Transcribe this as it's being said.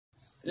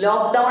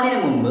ലോക്ക്ഡൌണിന്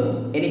മുമ്പ്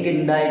എനിക്ക്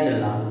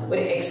ഉണ്ടായിട്ടുള്ള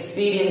ഒരു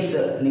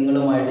എക്സ്പീരിയൻസ്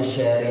നിങ്ങളുമായിട്ട്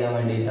ഷെയർ ചെയ്യാൻ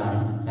വേണ്ടിയിട്ടാണ്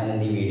ഞാൻ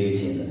ഈ വീഡിയോ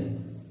ചെയ്യുന്നത്.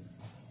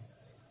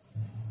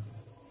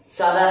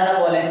 സാധാരണ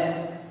പോലെ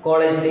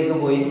കോളേജിലേക്ക്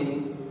പോയി,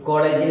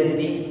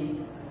 കോളേജിലെത്തി,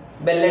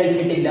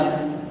 ബെല്ലടിച്ചിട്ടില്ല,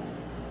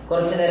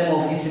 കുറച്ചു നേരം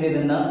ഓഫീസിൽ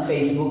ഇരുന്ന്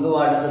ഫേസ്ബുക്ക്,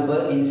 വാട്സപ്പ്,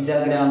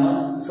 ഇൻസ്റ്റാഗ്രാം,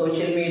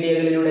 സോഷ്യൽ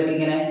മീഡിയകളിലൂടെ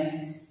ഇങ്ങനെ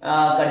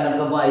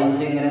കണ്ണൊക്കെ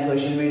വായിച്ച് ഇങ്ങനെ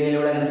സോഷ്യൽ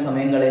മീഡിയയിലൂടെ അങ്ങനെ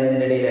സമയം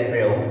കളയുന്നതിൻ്റെ ഇടയിൽ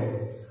എപ്പോഴോ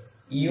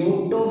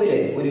യൂട്യൂബിൽ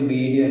ഒരു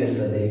വീഡിയോ എൻ്റെ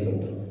ശ്രദ്ധയിൽപ്പെട്ടു.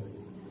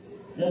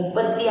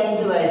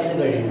 35 വയസ്സ്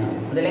കഴിഞ്ഞ,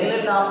 അതല്ലെങ്കിൽ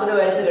ഒരു 40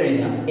 വയസ്സ്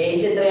കഴിഞ്ഞ,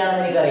 ഏജ്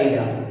എത്രയാണെന്ന് എനിക്കറിയില്ല,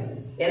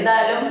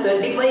 എന്തായാലും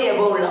 35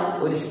 എബോ ഉള്ള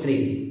ഒരു സ്ത്രീ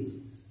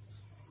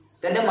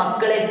തന്റെ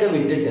മക്കളെയൊക്കെ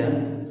വിട്ടിട്ട്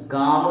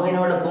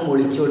കാമുകനോടൊപ്പം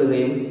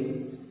ഒളിച്ചോടുകയും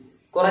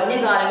കുറഞ്ഞ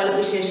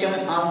കാലങ്ങൾക്ക് ശേഷം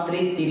ആ സ്ത്രീ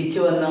തിരിച്ചു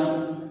വന്ന്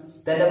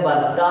തന്റെ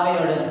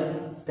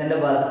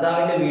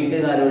ഭർത്താവിന്റെ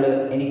വീട്ടുകാരോട്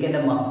എനിക്ക്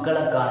എൻ്റെ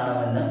മക്കളെ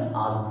കാണണമെന്ന്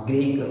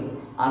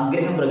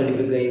ആഗ്രഹം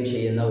പ്രകടിപ്പിക്കുകയും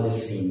ചെയ്യുന്ന ഒരു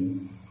സീൻ.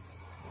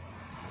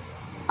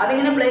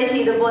 അതിങ്ങനെ പ്ലേ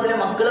ചെയ്തപ്പോൾ അതിലെ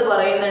മക്കള്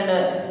പറയുന്നുണ്ട്,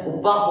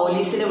 ഉപ്പ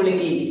പോലീസിനെ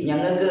വിളിക്കി,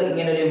 ഞങ്ങൾക്ക്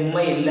ഇങ്ങനെ ഒരു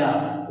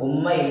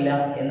ഉമ്മയില്ല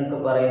എന്നൊക്കെ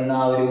പറയുന്ന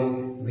ആ ഒരു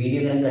വീഡിയോ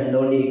ഇങ്ങനെ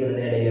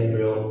കണ്ടുകൊണ്ടിരിക്കുന്നതിനിടയിൽ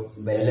എപ്പോഴോ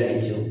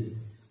ബെല്ലടിച്ചു.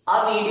 ആ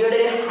വീഡിയോയുടെ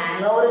ഒരു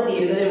ഹാങ് ഓവർ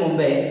തീരുന്നതിന്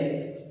മുമ്പേ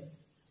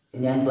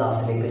ഞാൻ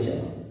ക്ലാസ്സിലേക്ക്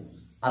ചെന്നു.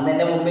 അന്ന്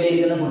എൻ്റെ മുമ്പിൽ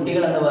ഇരിക്കുന്ന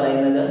കുട്ടികൾ എന്ന്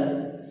പറയുന്നത്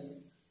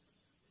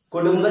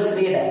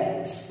കുടുംബശ്രീയുടെ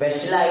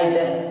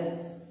സ്പെഷ്യലായിട്ട്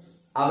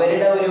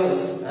അവരുടെ ഒരു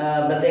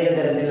പ്രത്യേക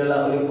തരത്തിലുള്ള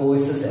ഒരു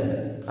കോഴ്സസ് ഉണ്ട്.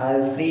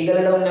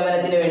 സ്ത്രീകളുടെ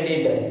ഉന്നമനത്തിന്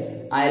വേണ്ടിയിട്ട്,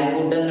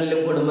 അയൽക്കൂട്ടങ്ങളിലും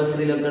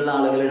കുടുംബശ്രീയിലൊക്കെ ഉള്ള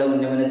ആളുകളുടെ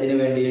ഉന്നമനത്തിന്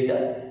വേണ്ടിയിട്ട്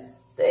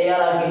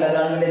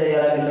ഗവൺമെന്റ്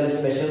തയ്യാറാക്കിയിട്ടുള്ള ഒരു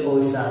സ്പെഷ്യൽ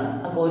കോഴ്സാണ്.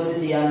 ആ കോഴ്സ്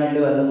ചെയ്യാൻ വേണ്ടി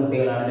വന്ന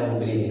കുട്ടികളാണ് എൻ്റെ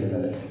മുമ്പിൽ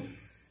ഇരിക്കുന്നത്.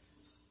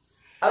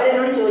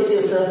 അവരെന്നോട് ചോദിച്ചു,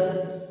 സർ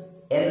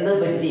എന്ത്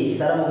പറ്റി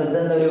സാർ, മുഖത്ത്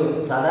എന്തൊരു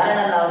സാധാരണ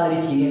ഉണ്ടാവുന്ന ഒരു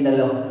ചിരി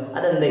ഉണ്ടല്ലോ,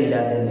 അതെന്താ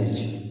ഇല്ലാത്തതെന്ന്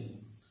ചോദിച്ചു.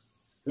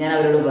 ഞാൻ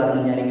അവരോട്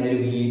പറഞ്ഞു, ഞാനിങ്ങനെ ഒരു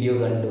വീഡിയോ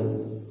കണ്ടു.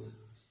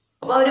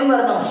 അപ്പൊ അവരും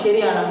പറഞ്ഞു,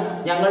 ശരിയാണ്,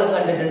 ഞങ്ങളും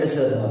കണ്ടിട്ടുണ്ട്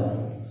സർ എന്ന് പറഞ്ഞു.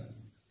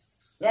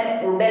 ഞാൻ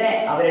ഉടനെ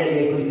അവരുടെ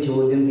ഇടയിലേക്ക് ഒരു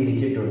ചോദ്യം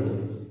തിരിച്ചിട്ടുള്ളൂ.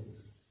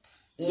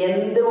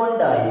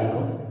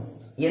 എന്തുകൊണ്ടായിരിക്കും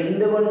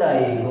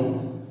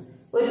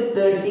ഒരു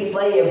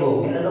 35 എബോ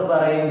എന്നൊക്കെ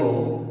പറയുമ്പോൾ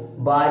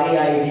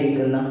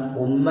ഭാര്യയായിട്ടിരിക്കുന്ന,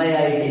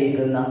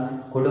 ഉമ്മയായിട്ടിരിക്കുന്ന,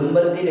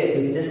 കുടുംബത്തിലെ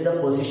വ്യത്യസ്ത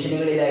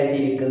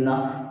പൊസിഷനുകളിലായിട്ടിരിക്കുന്ന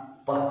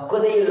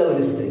പക്വതയുള്ള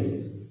ഒരു സ്ത്രീ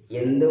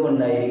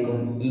എന്തുകൊണ്ടായിരിക്കും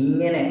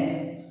ഇങ്ങനെ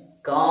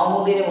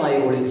കാമുകനുമായി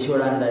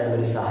ഒളിച്ചോടാനുണ്ടായിട്ടുള്ള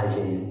ഒരു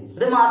സാഹചര്യം?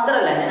 ഇത്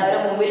മാത്രമല്ല, ഞാൻ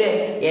അവരുടെ മുമ്പിൽ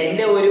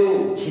എൻ്റെ ഒരു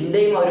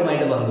ചിന്തയും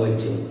അവരുമായിട്ട്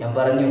പങ്കുവച്ചു. ഞാൻ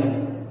പറഞ്ഞു,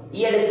 ഈ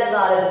അടുത്ത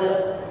കാലത്ത്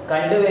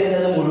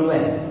കണ്ടുവരുന്നത്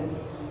മുഴുവൻ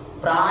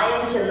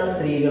പ്രായം ചെന്ന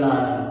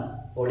സ്ത്രീകളാണ്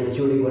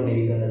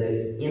ഒളിച്ചോടിക്കൊണ്ടിരിക്കുന്നത്.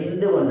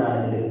 എന്തുകൊണ്ടാണ്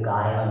ഇതിൻ്റെ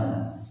കാരണമെന്ന്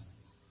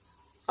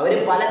അവർ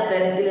പല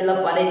തരത്തിലുള്ള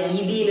പല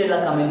രീതിയിലുള്ള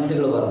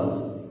കമന്റ്സുകൾ പറഞ്ഞു.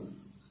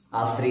 ആ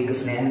സ്ത്രീക്ക്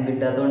സ്നേഹം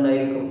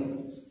കിട്ടാത്തതുകൊണ്ടായിരിക്കും,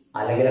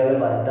 അല്ലെങ്കിൽ അവർ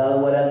ഭർത്താവ്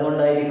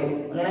പോരാത്തതുകൊണ്ടായിരിക്കും,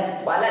 അങ്ങനെ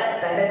പല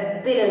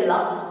തരത്തിലുള്ള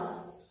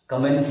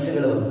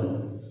കമന്റ്സുകൾ വന്നു.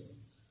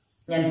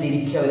 ഞാൻ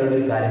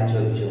തിരിച്ചവരോടൊരു കാര്യം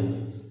ചോദിച്ചു,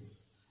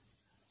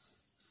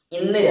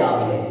 ഇന്ന്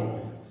രാവിലെ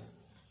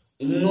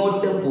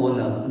ഇങ്ങോട്ട്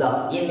പോന്ന്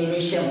ഈ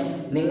നിമിഷം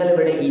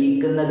നിങ്ങളിവിടെ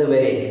ഇരിക്കുന്നത്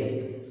വരെ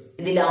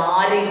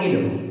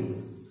ഇതിലാരെങ്കിലും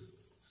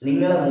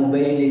നിങ്ങളെ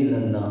മൊബൈലിൽ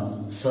നിന്ന്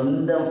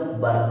സ്വന്തം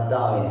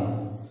ഭർത്താവിന്,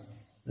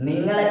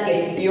 നിങ്ങളെ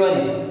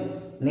കെട്ടിയോന്,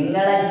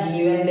 നിങ്ങളെ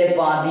ജീവന്റെ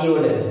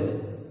പാതിയോട്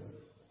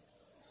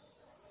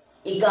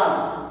ഇക്ക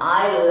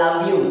ഐ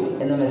ലവ് യു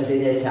എന്ന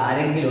മെസ്സേജ് അയച്ച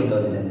ആരെങ്കിലും ഉണ്ടോ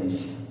ഇതിന്റെ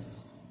നിമിഷം?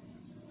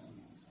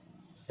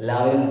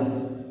 എല്ലാവരും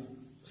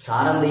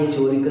സാറെന്താ ഈ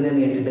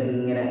ചോദിക്കുന്നതെന്ന് കേട്ടിട്ട്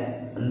ഇങ്ങനെ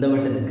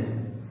അന്തമിട്ട് നിൽക്കുക.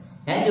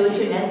 ഞാൻ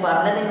ചോദിച്ചു, ഞാൻ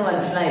പറഞ്ഞത് നിങ്ങൾക്ക്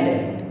മനസ്സിലായില്ലേ?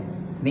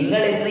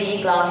 നിങ്ങൾ ഇന്ന് ഈ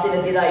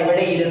ക്ലാസ്സിലെത്തിയതാ,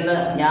 ഇവിടെ ഇരുന്ന്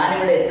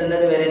ഞാനിവിടെ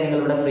എത്തുന്നത് വരെ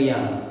നിങ്ങളിവിടെ ഫ്രീ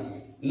ആണ്.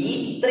 ഈ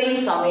ഇത്രയും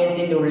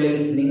സമയത്തിൻ്റെ ഉള്ളിൽ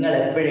നിങ്ങൾ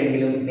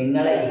എപ്പോഴെങ്കിലും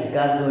നിങ്ങളെ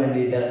ഇക്കാക്ക്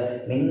വേണ്ടിയിട്ട്,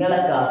 നിങ്ങളെ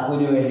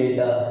കാക്കുവിന്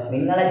വേണ്ടിയിട്ട്,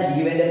 നിങ്ങളെ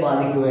ജീവന്റെ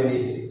പാതിക്ക്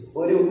വേണ്ടിയിട്ട്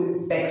ഒരു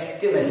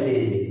ടെക്സ്റ്റ്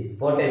മെസ്സേജ്,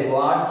 പോട്ടെ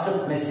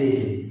വാട്സപ്പ്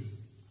മെസ്സേജ്,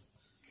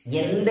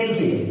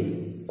 എന്തെങ്കിലും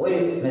ഒരു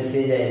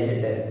മെസ്സേജ്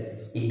അയച്ചിട്ട്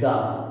ഇക്ക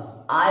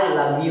ഐ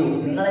ലവ് യു,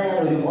 നിങ്ങളെ ഞാൻ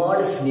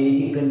ഒരുപാട്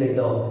സ്നേഹിക്കുന്നുണ്ട്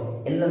കേട്ടോ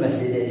എന്ന്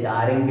മെസ്സേജ് അയച്ച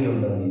ആരെങ്കിലും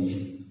ഉണ്ടോ എന്ന് ചോദിച്ചു.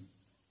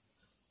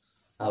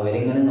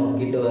 അവരിങ്ങനെ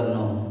നോക്കിയിട്ട്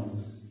പറഞ്ഞു,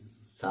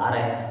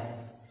 സാറേ.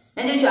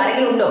 ഞാൻ ചോദിച്ചു,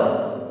 ആരെങ്കിലും ഉണ്ടോ?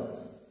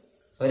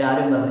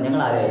 അവരാരും പറഞ്ഞു,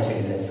 ഞങ്ങൾ ആരും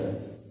അയച്ചിട്ടില്ല സർ.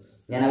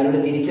 ഞാൻ അവരോട്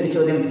തിരിച്ചൊരു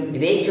ചോദ്യം,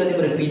 ഇതേ ചോദ്യം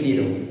റിപ്പീറ്റ്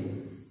ചെയ്തു.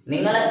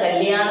 നിങ്ങളെ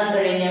കല്യാണം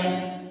കഴിഞ്ഞ്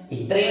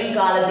ഇത്രയും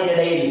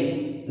കാലത്തിനിടയിൽ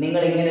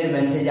നിങ്ങൾ ഇങ്ങനെ ഒരു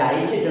മെസ്സേജ്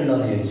അയച്ചിട്ടുണ്ടോ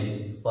എന്ന് ചോദിച്ചു.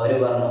 അപ്പോൾ അവർ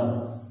പറഞ്ഞു,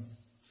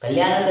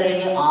 കല്യാണം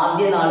കഴിഞ്ഞ്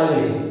ആദ്യ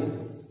നാളുകളിൽ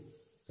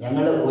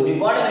ഞങ്ങൾ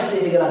ഒരുപാട്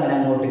മെസ്സേജുകൾ അങ്ങനെ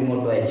അങ്ങോട്ടും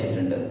ഇങ്ങോട്ടും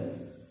അയച്ചിട്ടുണ്ട്.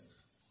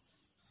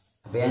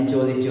 അപ്പൊ ഞാൻ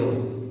ചോദിച്ചു,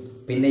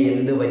 പിന്നെ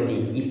എന്ത് പറ്റി,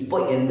 ഇപ്പൊ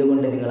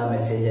എന്തുകൊണ്ട് നിങ്ങൾ ആ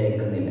മെസ്സേജ്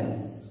അയക്കുന്നില്ല?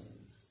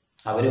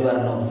 അവര്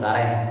പറഞ്ഞു,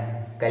 സാറേ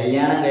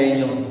കല്യാണം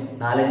കഴിഞ്ഞു,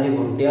 4-5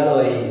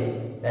 കുട്ടികളുമായി,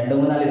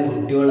 2-3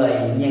 കുട്ടികളായി,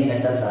 ഇനി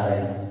എങ്ങട്ടാ സാറേ,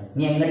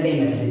 ഇനി എങ്ങോട്ടേ ഈ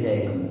മെസ്സേജ്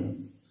അയക്കുന്നു?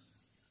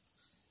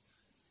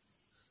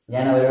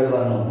 ഞാൻ അവരോട്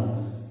പറഞ്ഞു,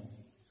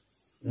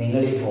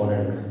 നിങ്ങൾ ഈ ഫോൺ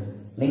എടുക്കുക,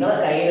 നിങ്ങളെ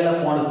കയ്യിലുള്ള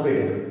ഫോൺ ഇപ്പം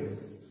എടുക്കുക,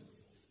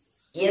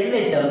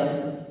 എന്നിട്ട്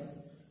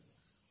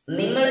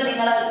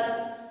നിങ്ങളെ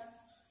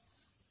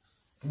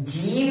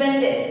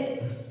ജീവന്റെ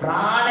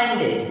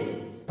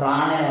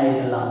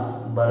പ്രാണനായിട്ടുള്ള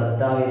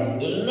ഭർത്താവിനെ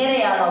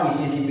എങ്ങനെയാണോ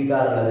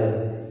വിശേഷിപ്പിക്കാറുള്ളത്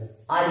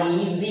ആ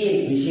രീതിയിൽ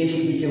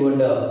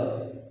വിശേഷിപ്പിച്ചുകൊണ്ട്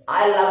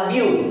I love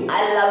you I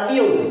love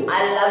you I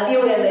love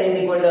you എന്ന്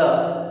എഴുതിക്കൊണ്ട്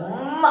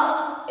ഉമ്മ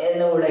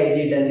എന്നുകൂടെ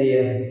എഴുതിയിട്ട് എന്ത്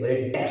ചെയ്യുക, ഒരു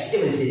ടെക്സ്റ്റ്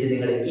മെസ്സേജ്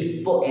നിങ്ങൾ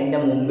ഇപ്പോൾ എൻ്റെ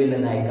മുമ്പിൽ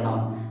നിന്ന് അയക്കണം.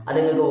 അത്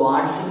നിങ്ങൾക്ക്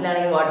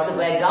വാട്സപ്പിലാണെങ്കിൽ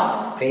വാട്സപ്പ് അയക്കാം,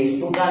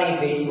 ഫേസ്ബുക്ക് ആണെങ്കിൽ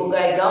ഫേസ്ബുക്ക്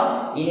അയക്കാം.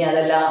 ഇനി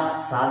അതല്ല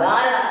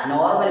സാധാരണ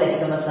നോർമൽ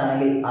SMS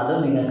ആണെങ്കിൽ അതും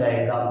നിങ്ങൾക്ക്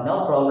അയക്കാം, നോ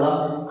പ്രോബ്ലം.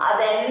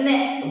 അതെന്നെ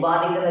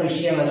ബാധിക്കുന്ന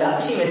വിഷയമല്ല.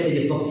 പക്ഷേ ഈ മെസ്സേജ്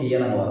ഇപ്പം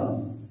ചെയ്യണം എന്ന് പറഞ്ഞു.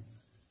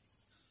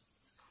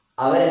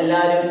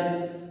 അവരെല്ലാവരും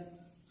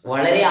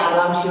വളരെ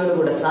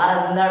ആകാംക്ഷയോടുകൂടെ സാർ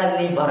എന്താണ്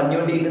നീ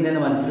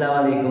പറഞ്ഞുകൊണ്ടിരിക്കുന്നതെന്ന്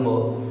മനസ്സിലാവാതിരിക്കുമ്പോൾ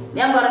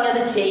ഞാൻ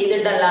പറഞ്ഞത്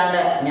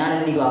ചെയ്തിട്ടല്ലാണ്ട് ഞാൻ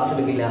ഇനി ക്ലാസ്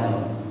എടുക്കില്ല എന്ന്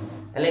പറഞ്ഞു.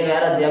 അല്ലെങ്കിൽ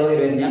വേറെ അധ്യാപകർ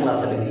വരും, ഞാൻ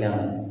ക്ലാസ് എടുക്കില്ല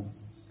എന്ന്.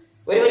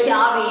 ഒരുപക്ഷെ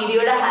ആ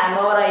വീഡിയോയുടെ ഹാങ്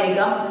ഓവർ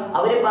ആയിരിക്കാം.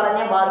 അവർ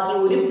പറഞ്ഞ ബാക്കി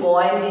ഒരു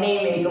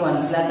പോയിന്റിനെയും എനിക്ക്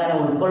മനസ്സിലാക്കാനോ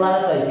ഉൾക്കൊള്ളാനോ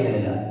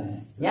സാധിച്ചിരുന്നില്ല.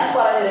 ഞാൻ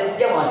പറഞ്ഞ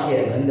ഒരൊറ്റ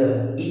ഭാഷയായിരുന്നു, എന്ത്,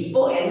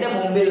 ഇപ്പോ എന്റെ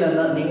മുമ്പിൽ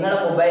നിന്ന് നിങ്ങളെ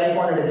മൊബൈൽ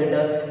ഫോൺ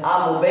എടുത്തിട്ട് ആ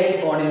മൊബൈൽ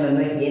ഫോണിൽ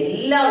നിന്ന്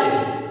എല്ലാവരും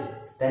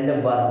തന്റെ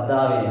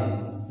ഭർത്താവിന്,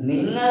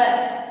 നിങ്ങളെ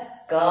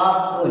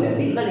കാക്കൂന്,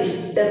 നിങ്ങൾ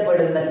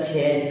ഇഷ്ടപ്പെടുന്ന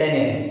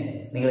ചേട്ടന്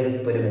നിങ്ങൾ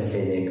ഇപ്പൊ ഒരു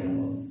മെസ്സേജ് അയക്കണം.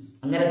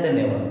 അങ്ങനെ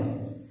തന്നെ പറഞ്ഞു.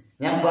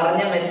 ഞാൻ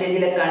പറഞ്ഞ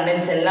മെസ്സേജിലെ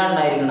കണ്ടൻസ് എല്ലാം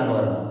ഉണ്ടായിരിക്കണം എന്ന്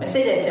പറഞ്ഞു.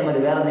 മെസ്സേജ് അയച്ചാൽ മതി,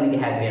 വേറെ ഒന്നും എനിക്ക്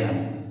ഹാപ്പിയാണ്.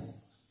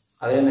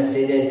 അവർ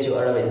മെസ്സേജ് അയച്ചു,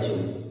 അവിടെ വെച്ചു.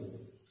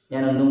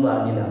 ഞാനൊന്നും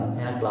പറഞ്ഞില്ല.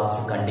 ഞാൻ ക്ലാസ്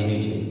കണ്ടിന്യൂ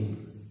ചെയ്തു.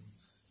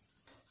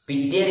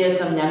 പിറ്റേ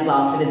ദിവസം ഞാൻ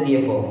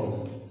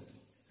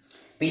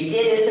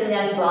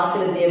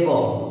ക്ലാസ്സിലെത്തിയപ്പോ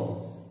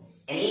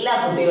എല്ലാ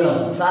കുട്ടികളും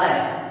സാറേ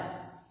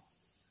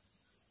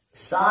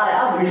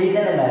ആ വിളി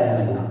തന്നെ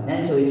ഉണ്ടായിരുന്നില്ല. ഞാൻ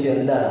ചോദിച്ചു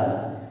എന്താണ്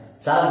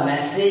സാർ,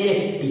 മെസ്സേജ്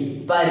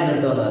ടിപ്പായിരുന്നു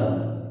കേട്ടോ എന്ന് പറഞ്ഞു.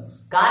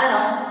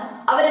 കാരണം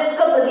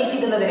അവരൊക്കെ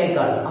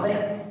പ്രതീക്ഷിക്കുന്നതിനേക്കാൾ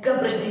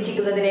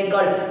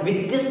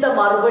വ്യത്യസ്ത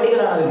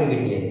മറുപടികളാണ് അവർക്ക്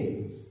കിട്ടിയത്.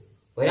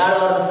 ഒരാൾ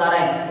പറഞ്ഞു,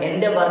 സാറേ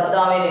എന്റെ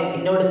ഭർത്താവിന്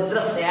എന്നോട് ഇത്ര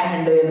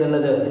സ്നേഹമുണ്ട്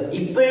എന്നുള്ളത്,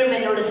 ഇപ്പോഴും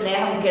എന്നോട്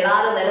സ്നേഹം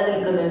കെടാതെ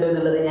നിലനിൽക്കുന്നുണ്ട്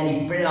എന്നുള്ളത് ഞാൻ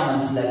ഇപ്പോഴാണ്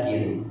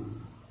മനസ്സിലാക്കിയത്.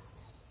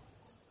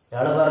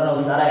 ഒരാൾ പറഞ്ഞു,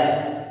 സാറേ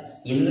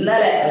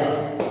ഇന്നലെ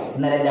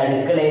എന്റെ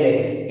അടുക്കളയില്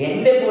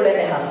എന്റെ കൂടെ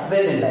എന്റെ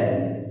ഹസ്ബൻഡ്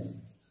ഉണ്ടായിരുന്നു.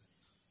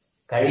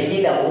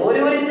 കഴിഞ്ഞില്ല.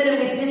 ഓരോരുത്തരും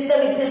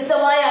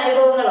വ്യത്യസ്തമായ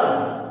അനുഭവങ്ങളാണ്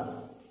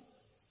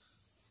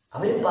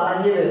അവര്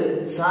പറഞ്ഞത്.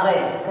 സാറേ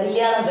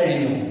കല്യാണം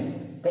കഴിഞ്ഞ്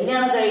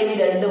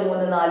 2,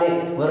 3, 4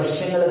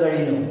 വർഷങ്ങൾ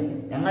കഴിഞ്ഞു.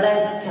 ഞങ്ങളെ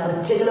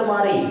ചർച്ചകൾ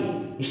മാറി.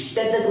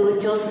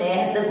 ഇഷ്ടത്തെക്കുറിച്ചോ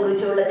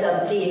സ്നേഹത്തെക്കുറിച്ചോ ഉള്ള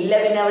ചർച്ചയില്ല.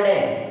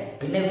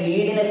 പിന്നെ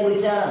വീടിനെ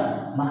കുറിച്ചാണ്,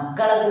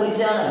 മക്കളെ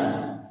കുറിച്ചാണ്,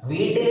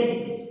 വീട്ടിൽ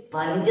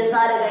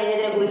പഞ്ചസാര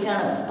കഴിഞ്ഞതിനെ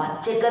കുറിച്ചാണ്,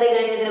 പച്ചക്കറി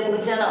കഴിഞ്ഞതിനെ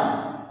കുറിച്ചാണ്,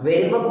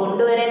 വരുമ്പോ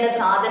കൊണ്ടുവരേണ്ട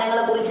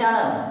സാധനങ്ങളെ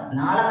കുറിച്ചാണ്,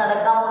 നാളെ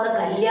നടക്കാൻ പോകുന്ന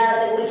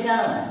കല്യാണത്തെ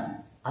കുറിച്ചാണ്.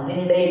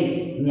 അതിനിടയിൽ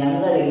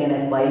ഞങ്ങൾ ഇങ്ങനെ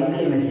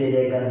പൈങ്കിളി മെസ്സേജ്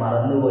അയക്കാൻ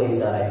മറന്നുപോയി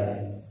സാറേ.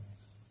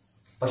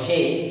 പക്ഷേ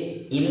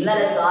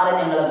ഇന്നലെ സാറ്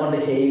ഞങ്ങളെ കൊണ്ട്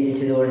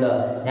ചെയ്യിപ്പിച്ചതുകൊണ്ട്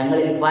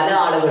ഞങ്ങളിൽ പല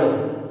ആളുകളും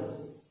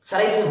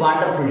സാർ ഇസ്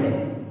വണ്ടർഫുൾ ഡേ,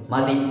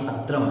 മതി,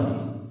 അത്ര മതി.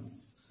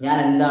 ഞാൻ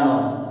എന്താണോ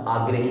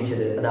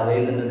ആഗ്രഹിച്ചത് അത്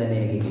അവരിൽ നിന്ന് തന്നെ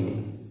എനിക്ക് കിട്ടി.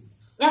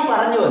 ഞാൻ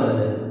പറഞ്ഞു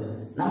വന്നത്,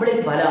 നമ്മളിൽ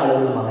പല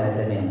ആളുകളും അങ്ങനെ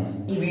തന്നെയാണ്.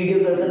 ഈ വീഡിയോ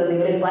കേൾക്കുന്ന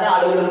നിങ്ങളിൽ പല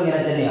ആളുകളും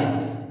ഇങ്ങനെ തന്നെയാണ്.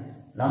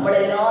 നമ്മൾ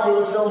എല്ലാ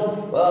ദിവസവും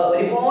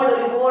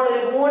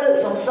ഒരുപാട്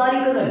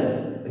സംസാരിക്കുന്നുണ്ട്,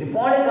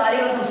 ഒരുപാട്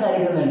കാര്യങ്ങൾ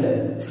സംസാരിക്കുന്നുണ്ട്.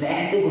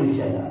 സ്നേഹത്തെ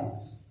കുറിച്ചല്ല,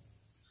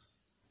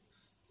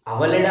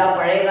 അവളുടെ ആ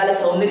പഴയകാല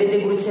സൗന്ദര്യത്തെ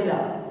കുറിച്ചല്ല,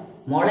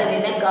 മോളെ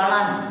നിന്നെ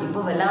കാണാൻ ഇപ്പൊ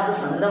വല്ലാത്ത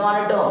സ്വന്തമാണ്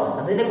കേട്ടോ,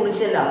 അതിനെ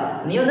കുറിച്ചല്ല.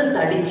 നീ ഒന്ന്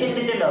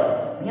തടിച്ചിട്ടുണ്ടോ,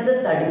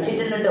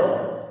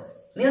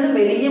 നീ ഒന്ന്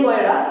മെലിഞ്ഞു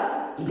പോയടാ,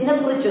 ഇതിനെ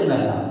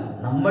കുറിച്ചൊന്നല്ല.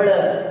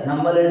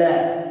 നമ്മളുടെ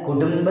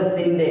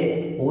കുടുംബത്തിന്റെ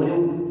ഒരു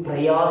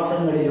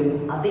പ്രയാസങ്ങളിലും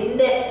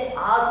അതിന്റെ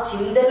ആ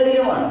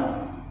ചിന്തകളിലുമാണ്.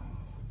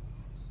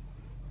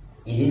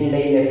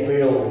 ഇതിനിടയിൽ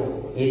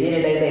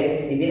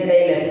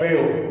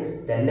എപ്പോഴോ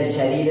തന്റെ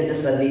ശരീരത്തെ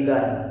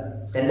ശ്രദ്ധിക്കാൻ,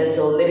 തന്റെ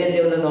സൗന്ദര്യത്തെ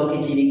ഒന്ന് നോക്കി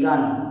ചിരിക്കാൻ,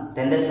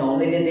 തന്റെ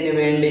സൗന്ദര്യത്തിന്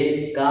വേണ്ടി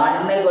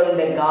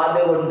കണ്ണുകൊണ്ട്,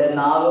 കാതുകൊണ്ട്,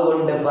 നാവ്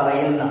കൊണ്ട്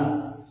പറയുന്ന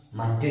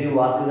മറ്റൊരു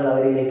വാക്കുകൾ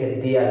അവരിലേക്ക്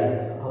എത്തിയാൽ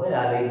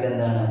അവരാലോചിക്കുക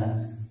എന്താണ്,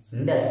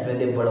 എന്റെ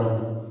ഹസ്ബൻഡ് എപ്പോഴും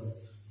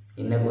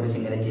എന്നെ കുറിച്ച്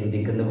ഇങ്ങനെ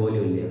ചിന്തിക്കുന്ന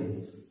പോലും ഇല്ല.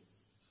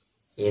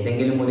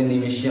 ഏതെങ്കിലും ഒരു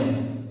നിമിഷം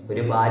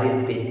ഒരു ഭാര്യ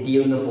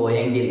തെറ്റിയൊന്ന്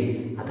പോയെങ്കിൽ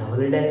അത്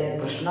അവളുടെ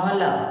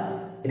പ്രശ്നമല്ല,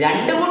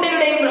 രണ്ടു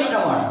കൂട്ടരുടെയും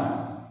പ്രശ്നമാണ്.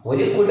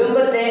 ഒരു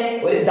കുടുംബത്തെ,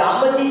 ഒരു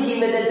ദാമ്പത്യ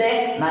ജീവിതത്തെ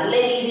നല്ല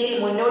രീതിയിൽ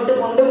മുന്നോട്ട്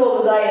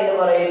കൊണ്ടുപോകുക എന്ന്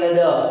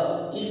പറയുന്നത്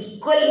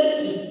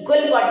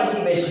ഈക്വൽ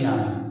പാർട്ടിസിപ്പേഷൻ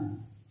ആണ്.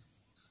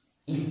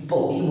 ഇപ്പോ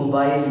ഈ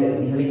മൊബൈലിൽ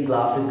നിങ്ങൾ ഈ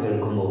ക്ലാസ്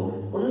കേൾക്കുമ്പോൾ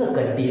ഒന്ന്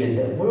കട്ട്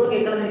ചെയ്തിട്ട്, മുഴുവൻ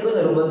കേൾക്കണം എനിക്ക്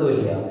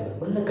നിർബന്ധമില്ല,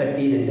 ഒന്ന് കട്ട്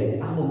ചെയ്തിട്ട്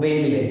ആ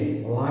മൊബൈലില്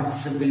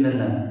വാട്സപ്പിൽ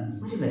നിന്ന്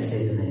ഒരു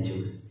മെസ്സേജ് അയച്ചു,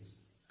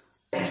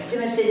 ടെക്സ്റ്റ്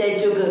മെസ്സേജ്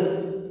അയച്ചോക്ക്.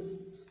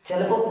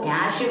 ചിലപ്പോ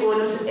ക്യാഷ്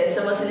പോലും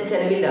SMS-ന്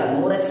ചെലവില്ല.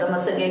 100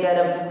 SMS ഒക്കെ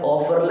കാര്യം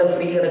ഓഫറിൽ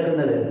ഫ്രീ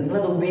കിടക്കുന്നത്,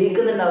 നിങ്ങളത്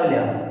ഉപയോഗിക്കുന്നുണ്ടാവില്ല.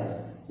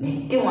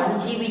 നെറ്റ് 1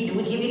 GB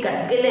 2 GB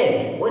കിടക്കല്ലേ,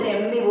 ഒരു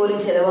MB പോലും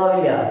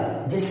ചെലവാവില്ല.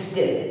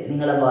 ജസ്റ്റ്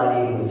നിങ്ങളെ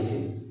ഭാര്യയെ കുറിച്ച്,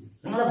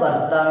 നിങ്ങളെ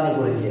ഭർത്താവിനെ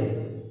കുറിച്ച്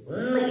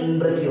ഒന്ന്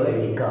ഇംപ്രസീവ്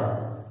ആയിട്ടിരിക്കാം.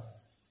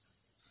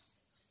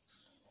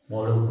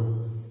 മോളു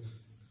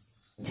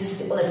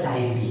ജസ്റ്റ് ഒന്ന്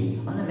ടൈപ്പ് ചെയ്യും,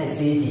 ഒന്ന്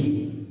മെസ്സേജ് ചെയ്യും.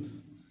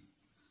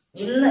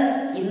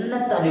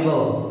 ഇന്നത്തെ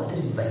അനുഭവം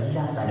അതൊരു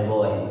വല്ലാത്ത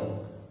അനുഭവമായിരുന്നു.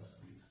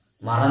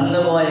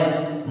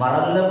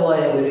 മറന്നുപോയ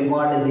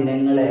ഒരുപാട്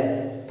ദിനങ്ങളെ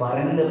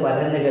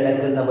പരന്ന്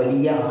കിടക്കുന്ന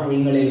വലിയ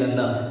ആയങ്ങളിൽ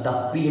നിന്ന്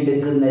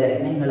തപ്പിയെടുക്കുന്ന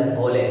രത്നങ്ങളെ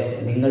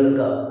പോലെ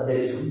നിങ്ങൾക്ക്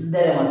അതൊരു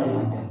സുന്ദരമാക്കി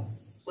മാറ്റാം.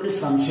 ഒരു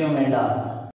സംശയം വേണ്ട.